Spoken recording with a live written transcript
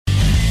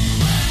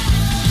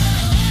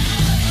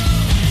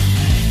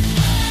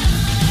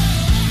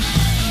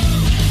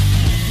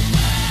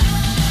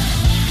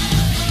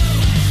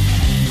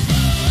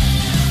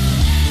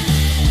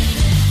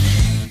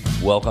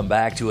Welcome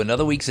back to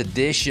another week's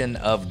edition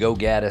of Go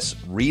Gaddis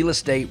Real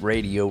Estate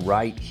Radio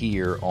right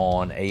here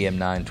on AM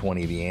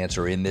 920 The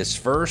Answer. In this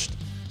first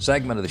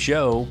segment of the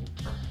show,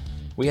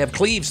 we have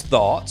Cleve's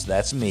thoughts.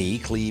 That's me,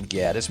 Cleve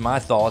Gaddis. My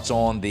thoughts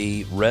on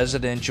the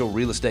residential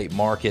real estate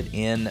market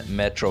in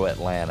Metro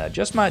Atlanta.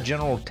 Just my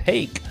general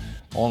take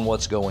on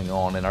what's going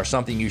on in our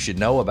Something You Should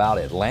Know About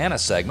Atlanta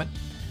segment.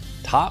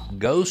 Top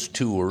ghost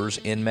tours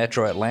in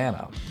Metro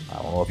Atlanta.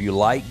 I don't know if you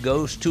like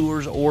ghost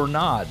tours or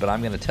not, but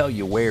I'm going to tell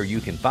you where you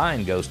can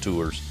find ghost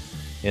tours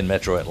in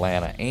Metro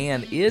Atlanta.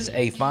 And is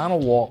a final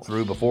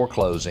walkthrough before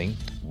closing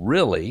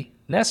really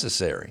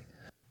necessary?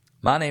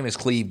 My name is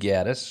Cleve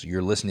Gaddis.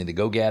 You're listening to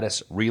Go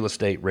Gaddis Real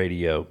Estate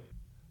Radio.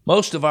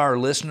 Most of our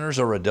listeners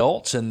are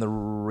adults, and the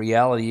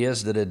reality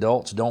is that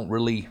adults don't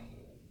really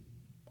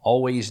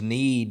always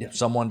need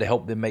someone to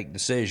help them make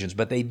decisions,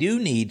 but they do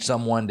need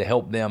someone to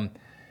help them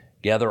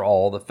gather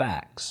all the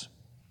facts.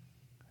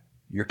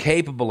 You're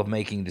capable of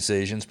making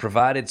decisions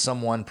provided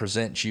someone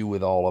presents you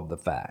with all of the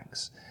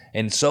facts.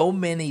 And so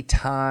many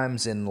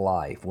times in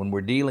life, when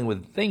we're dealing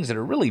with things that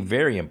are really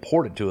very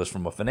important to us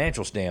from a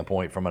financial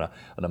standpoint, from an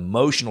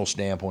emotional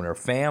standpoint, or a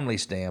family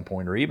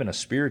standpoint, or even a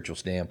spiritual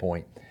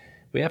standpoint,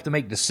 we have to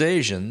make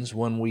decisions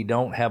when we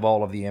don't have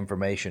all of the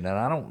information. And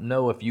I don't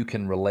know if you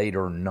can relate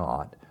or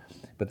not,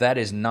 but that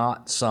is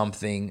not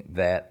something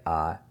that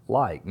I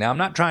like. Now, I'm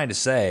not trying to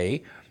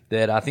say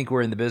that I think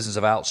we're in the business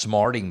of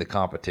outsmarting the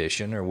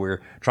competition or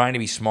we're trying to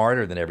be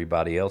smarter than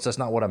everybody else. That's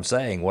not what I'm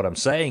saying. What I'm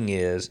saying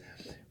is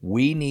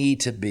we need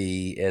to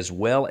be as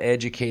well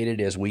educated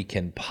as we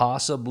can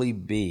possibly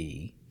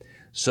be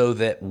so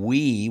that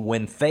we,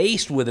 when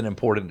faced with an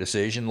important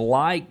decision,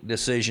 like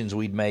decisions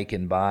we'd make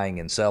in buying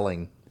and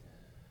selling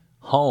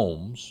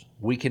homes,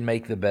 we can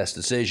make the best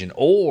decision,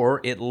 or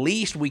at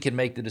least we can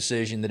make the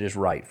decision that is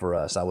right for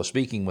us. I was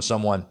speaking with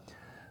someone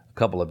a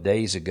couple of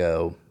days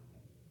ago,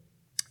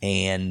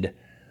 and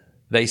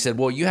they said,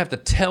 well, you have to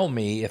tell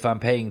me if I'm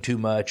paying too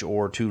much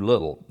or too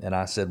little. And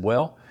I said,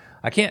 well,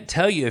 I can't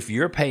tell you if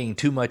you're paying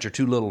too much or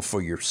too little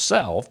for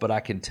yourself, but I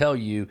can tell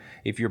you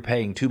if you're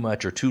paying too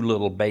much or too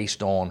little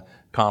based on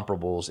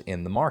comparables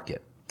in the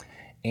market.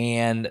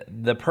 And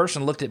the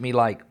person looked at me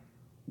like,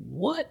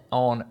 what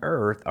on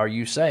earth are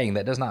you saying?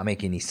 That does not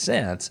make any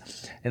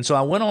sense. And so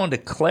I went on to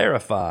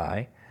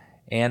clarify,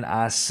 and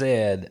I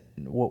said,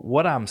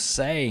 what I'm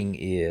saying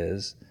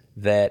is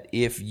that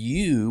if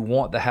you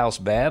want the house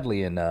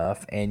badly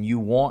enough and you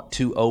want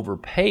to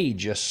overpay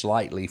just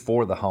slightly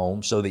for the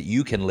home so that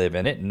you can live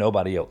in it and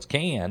nobody else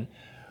can,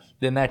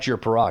 then that's your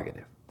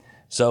prerogative.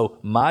 So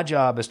my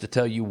job is to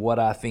tell you what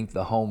I think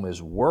the home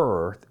is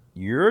worth.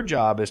 Your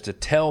job is to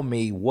tell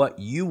me what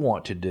you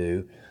want to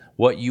do,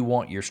 what you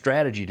want your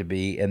strategy to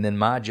be, and then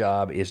my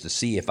job is to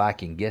see if I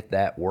can get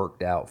that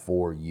worked out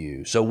for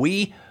you. So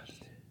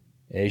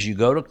as you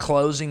go to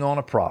closing on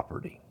a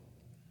property,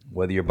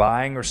 whether you're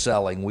buying or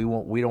selling, we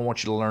don't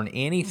want you to learn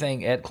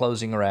anything at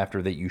closing or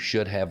after that you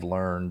should have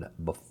learned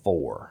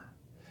before.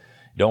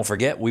 Don't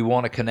forget, we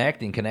want to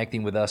connect, and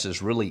connecting with us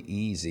is really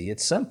easy.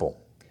 It's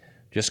simple.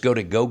 Just go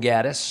to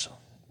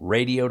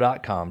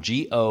GoGaddisRadio.com,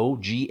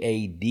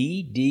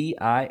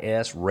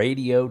 GoGaddis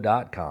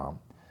Radio.com.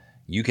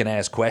 You can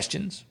ask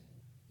questions.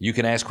 You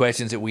can ask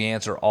questions that we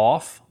answer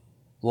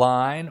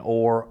offline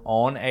or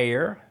on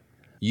air.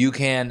 You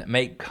can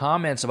make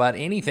comments about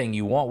anything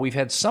you want. We've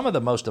had some of the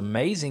most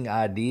amazing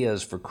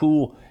ideas for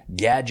cool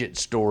gadget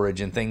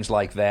storage and things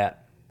like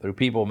that through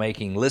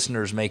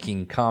listeners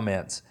making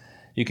comments.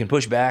 You can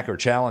push back or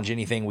challenge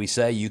anything we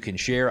say. You can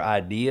share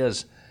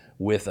ideas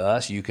with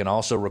us. You can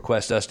also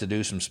request us to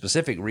do some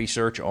specific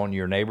research on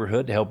your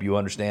neighborhood to help you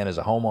understand as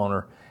a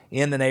homeowner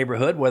in the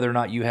neighborhood whether or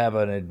not you have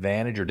an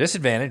advantage or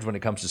disadvantage when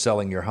it comes to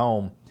selling your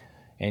home.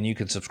 And you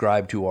can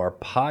subscribe to our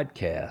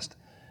podcast.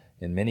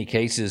 In many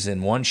cases,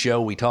 in one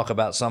show, we talk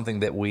about something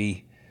that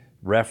we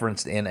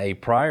referenced in a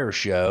prior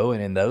show,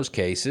 and in those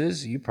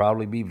cases, you'd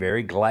probably be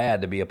very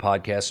glad to be a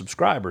podcast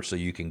subscriber. So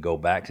you can go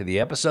back to the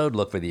episode,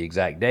 look for the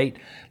exact date,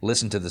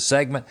 listen to the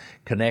segment,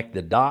 connect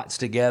the dots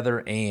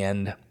together,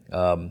 and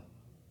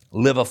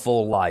live a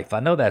full life. I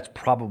know that's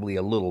probably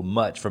a little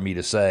much for me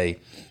to say,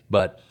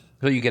 but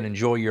so you can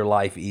enjoy your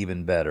life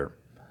even better.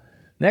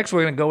 Next,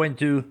 we're going to go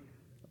into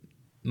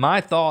my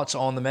thoughts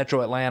on the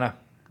Metro Atlanta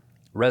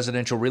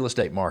residential real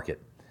estate market.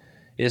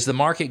 Is the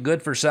market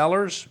good for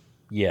sellers?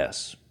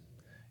 Yes.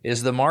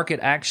 Is the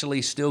market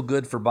actually still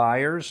good for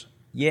buyers?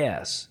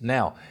 Yes.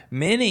 Now,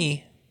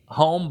 many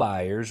home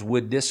buyers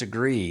would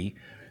disagree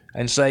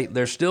and say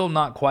there's still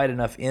not quite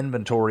enough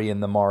inventory in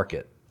the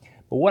market.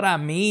 But what I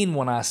mean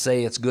when I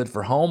say it's good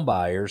for home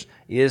buyers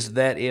is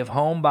that if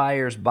home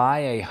buyers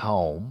buy a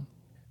home,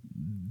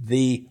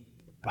 the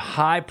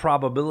high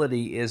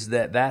probability is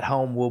that that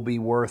home will be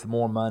worth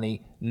more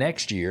money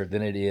next year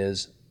than it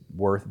is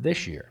worth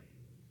this year.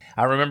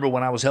 I remember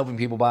when I was helping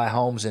people buy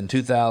homes in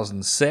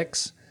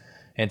 2006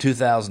 and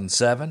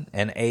 2007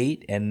 and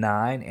 8 and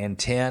 9 and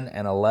 10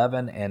 and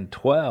 11 and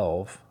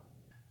 12,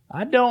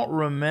 I don't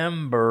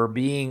remember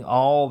being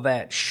all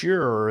that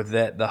sure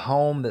that the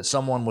home that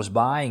someone was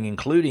buying,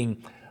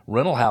 including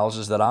rental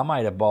houses that I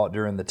might have bought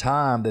during the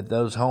time, that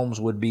those homes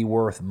would be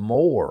worth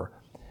more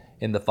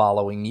in the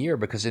following year,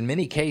 because in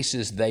many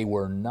cases they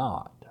were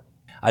not.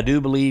 I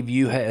do believe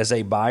you as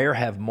a buyer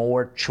have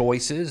more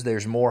choices.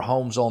 There's more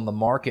homes on the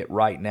market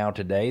right now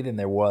today than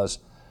there was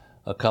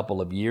a couple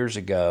of years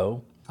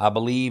ago. I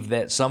believe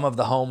that some of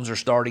the homes are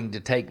starting to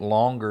take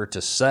longer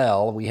to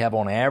sell. We have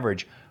on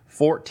average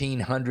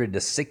 1,400 to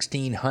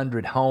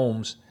 1,600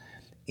 homes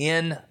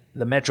in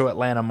the Metro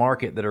Atlanta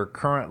market that are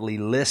currently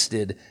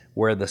listed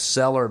where the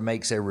seller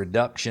makes a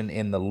reduction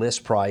in the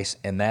list price,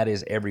 and that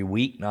is every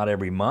week, not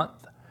every month.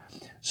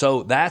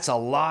 So that's a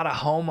lot of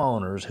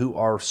homeowners who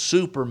are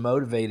super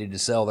motivated to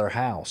sell their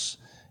house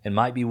and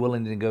might be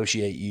willing to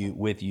negotiate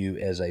with you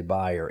as a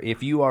buyer.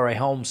 If you are a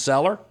home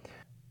seller,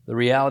 the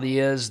reality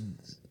is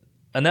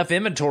enough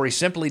inventory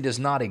simply does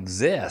not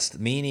exist,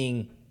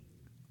 meaning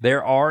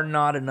there are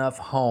not enough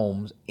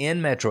homes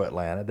in Metro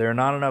Atlanta. There are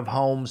not enough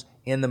homes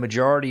in the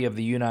majority of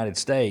the United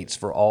States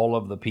for all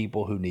of the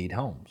people who need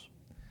homes.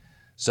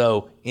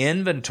 So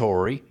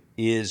inventory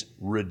is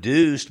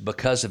reduced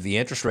because of the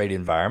interest rate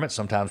environment.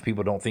 Sometimes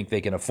people don't think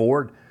they can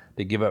afford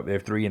to give up their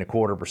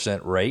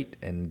 3.25% rate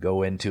and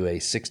go into a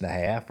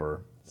 6.5%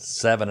 or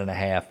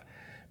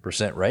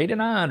 7.5% rate.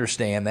 And I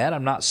understand that.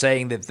 I'm not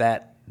saying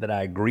that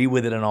I agree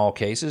with it in all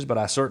cases, but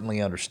I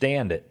certainly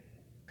understand it.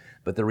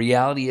 But the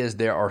reality is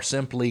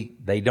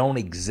they don't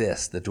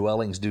exist. The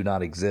dwellings do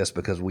not exist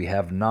because we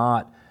have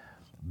not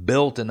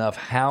built enough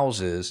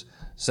houses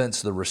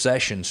since the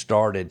recession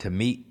started to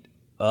meet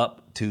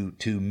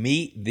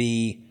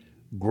the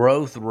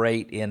growth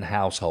rate in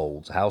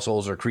households.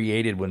 Households are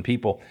created when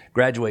people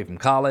graduate from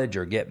college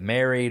or get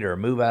married or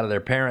move out of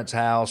their parents'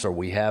 house, or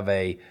we have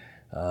a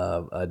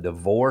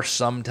divorce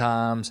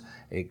sometimes.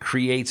 It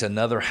creates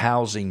another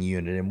housing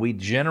unit, and we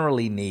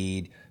generally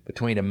need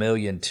between 1.2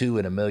 million and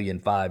 1.5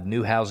 million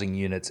new housing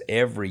units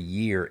every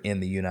year in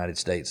the United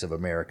States of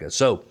America.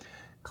 So,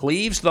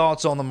 Cleve's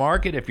thoughts on the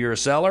market: if you're a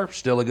seller,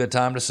 still a good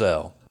time to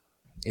sell.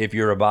 If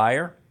you're a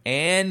buyer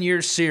and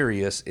you're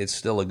serious, it's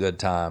still a good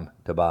time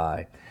to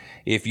buy.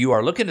 If you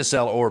are looking to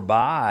sell or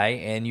buy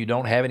and you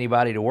don't have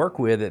anybody to work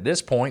with at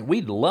this point,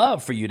 we'd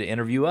love for you to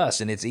interview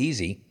us, and it's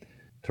easy.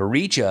 To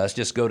reach us,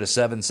 just go to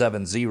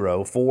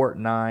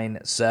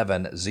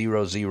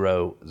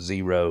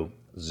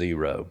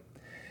 770-497-0000.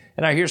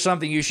 And now here's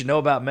something you should know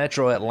about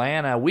Metro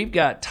Atlanta. We've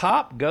got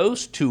top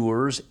ghost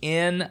tours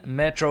in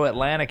Metro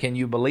Atlanta. Can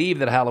you believe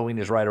that Halloween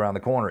is right around the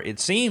corner? It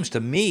seems to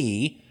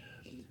me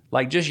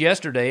like just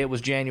yesterday it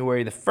was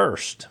January the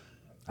 1st.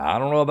 I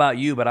don't know about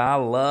you, but I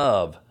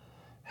love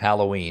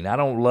Halloween. I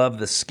don't love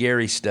the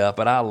scary stuff,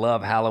 but I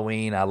love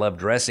Halloween. I love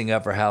dressing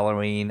up for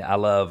Halloween. I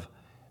love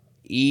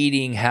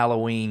eating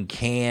Halloween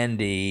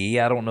candy.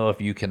 I don't know if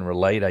you can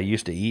relate. I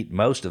used to eat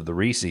most of the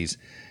Reese's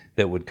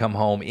that would come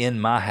home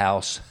in my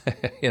house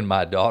in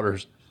my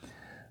daughter's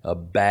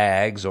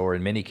bags, or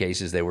in many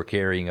cases they were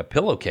carrying a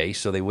pillowcase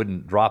so they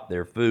wouldn't drop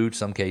their food.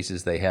 Some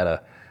cases they had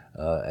a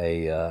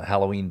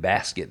Halloween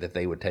basket that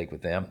they would take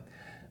with them.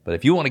 But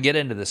if you want to get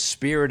into the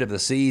spirit of the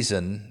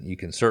season, you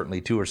can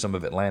certainly tour some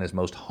of Atlanta's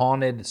most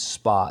haunted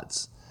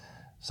spots.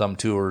 Some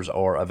tours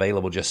are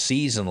available just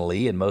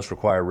seasonally, and most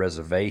require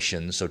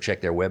reservations, so check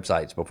their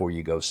websites before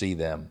you go see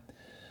them.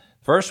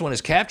 First one is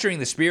Capturing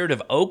the Spirit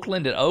of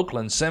Oakland at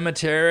Oakland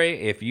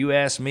Cemetery. If you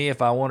asked me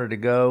if I wanted to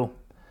go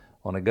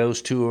on a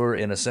ghost tour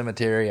in a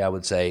cemetery, I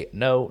would say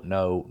no,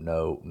 no,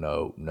 no,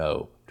 no,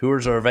 no.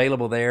 Tours are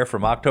available there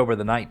from October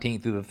the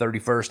 19th through the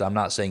 31st. I'm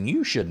not saying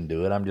you shouldn't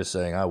do it. I'm just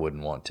saying I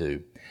wouldn't want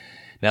to.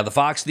 Now, the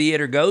Fox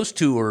Theater Ghost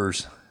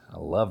Tours, I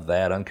love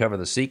that. Uncover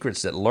the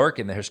secrets that lurk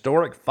in the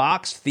historic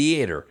Fox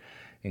Theater,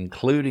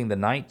 including the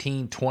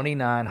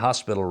 1929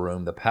 hospital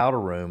room, the powder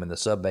room, and the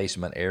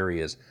sub-basement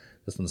areas.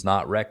 This one's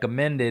not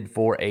recommended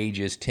for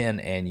ages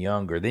 10 and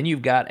younger. Then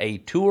you've got a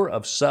tour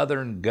of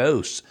Southern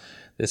Ghosts.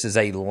 This is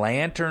a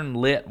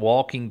lantern-lit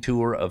walking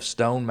tour of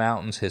Stone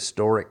Mountain's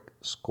historic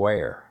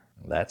square.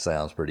 That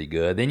sounds pretty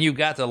good. Then you've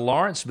got the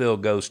Lawrenceville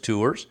Ghost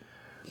Tours.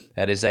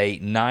 That is a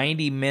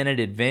 90-minute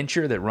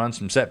adventure that runs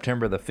from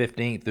September the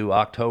 15th through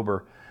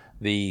October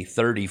the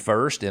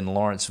 31st in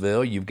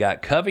Lawrenceville. You've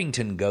got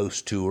Covington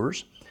Ghost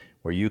Tours,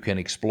 where you can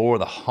explore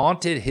the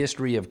haunted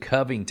history of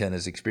Covington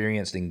as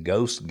experienced in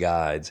ghost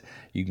guides.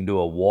 You can do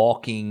a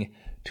walking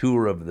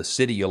tour of the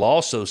city. You'll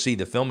also see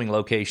the filming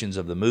locations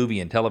of the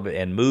movies and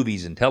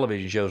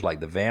television shows like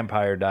The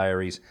Vampire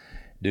Diaries,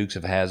 Dukes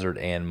of Hazzard,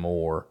 and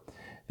more.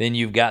 Then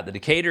you've got the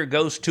Decatur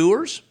Ghost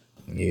Tours.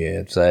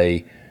 Yeah, it's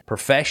a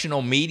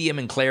professional medium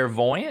and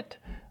clairvoyant,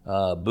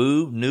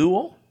 Boo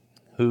Newell,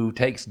 who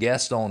takes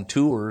guests on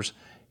tours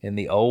in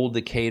the old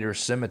Decatur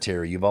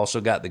Cemetery. You've also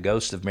got the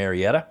Ghost of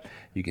Marietta.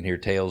 You can hear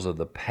tales of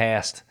the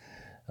past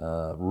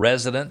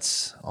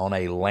residents on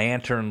a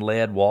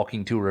lantern-led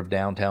walking tour of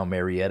downtown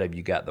Marietta.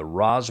 You've got the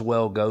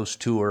Roswell Ghost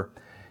Tour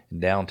in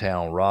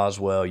downtown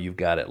Roswell. You've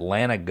got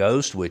Atlanta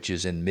Ghost, which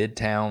is in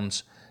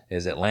Atlanta's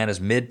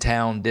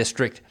Midtown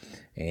District.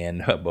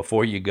 And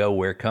before you go,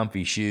 wear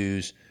comfy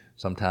shoes.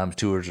 Sometimes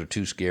tours are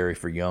too scary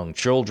for young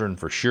children,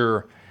 for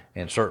sure,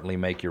 and certainly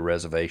make your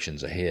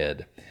reservations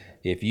ahead.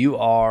 If you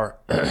are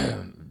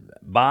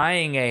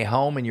buying a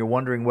home and you're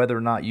wondering whether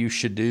or not you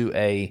should do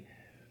a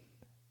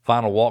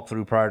final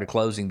walkthrough prior to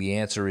closing, the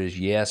answer is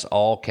yes,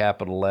 all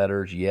capital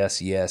letters,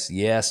 yes, yes,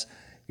 yes.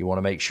 You want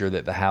to make sure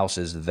that the house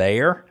is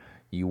there.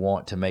 You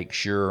want to make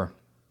sure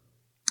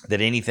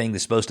that anything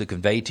that's supposed to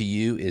convey to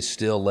you is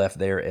still left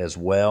there as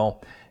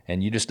well.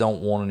 And you just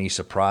don't want any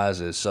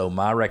surprises. So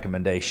my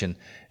recommendation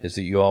is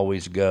that you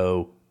always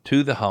go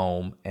to the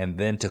home and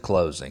then to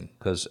closing,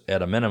 because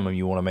at a minimum,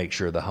 you want to make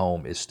sure the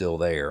home is still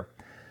there.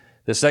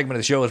 This segment of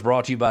the show is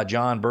brought to you by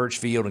John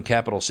Birchfield and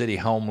Capital City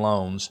Home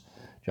Loans.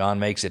 John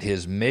makes it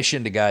his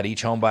mission to guide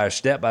each home buyer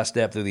step by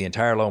step through the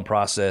entire loan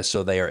process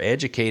so they are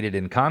educated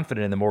and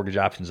confident in the mortgage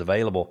options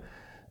available.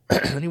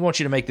 And he wants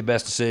you to make the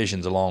best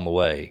decisions along the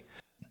way.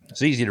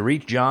 It's easy to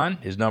reach John.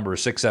 His number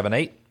is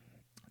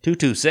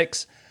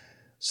 678-226-7887,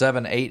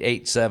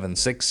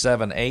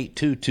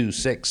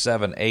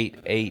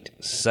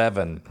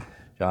 678-226-7887.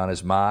 John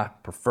is my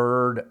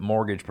preferred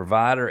mortgage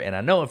provider, and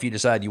I know if you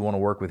decide you want to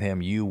work with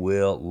him, you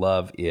will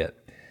love it.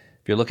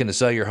 If you're looking to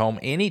sell your home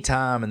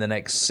anytime in the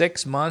next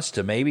 6 months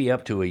to maybe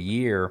up to a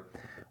year,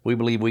 we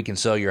believe we can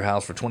sell your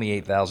house for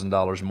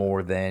 $28,000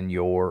 more than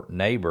your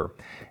neighbor.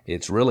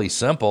 It's really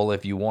simple.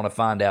 If you want to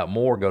find out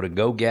more, go to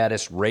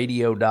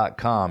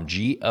GoGaddisRadio.com,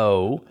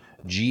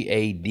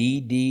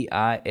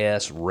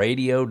 GoGaddis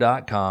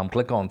Radio.com.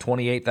 Click on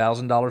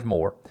 $28,000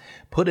 more.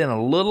 Put in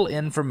a little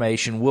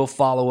information. We'll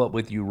follow up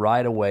with you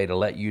right away to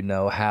let you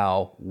know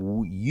how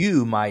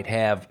you might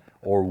have,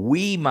 or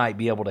we might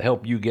be able to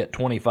help you get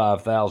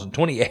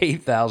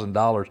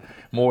 $28,000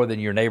 more than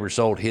your neighbor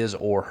sold his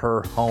or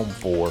her home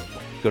for.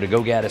 Go to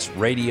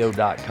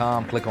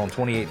GoGaddisRadio.com. Click on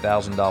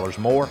 $28,000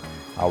 more.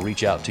 I'll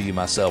reach out to you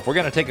myself. We're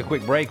going to take a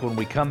quick break. When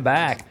we come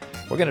back,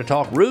 we're going to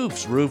talk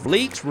roofs, roof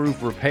leaks,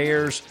 roof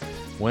repairs,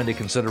 when to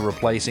consider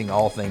replacing,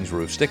 all things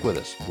roof. Stick with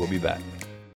us. We'll be back.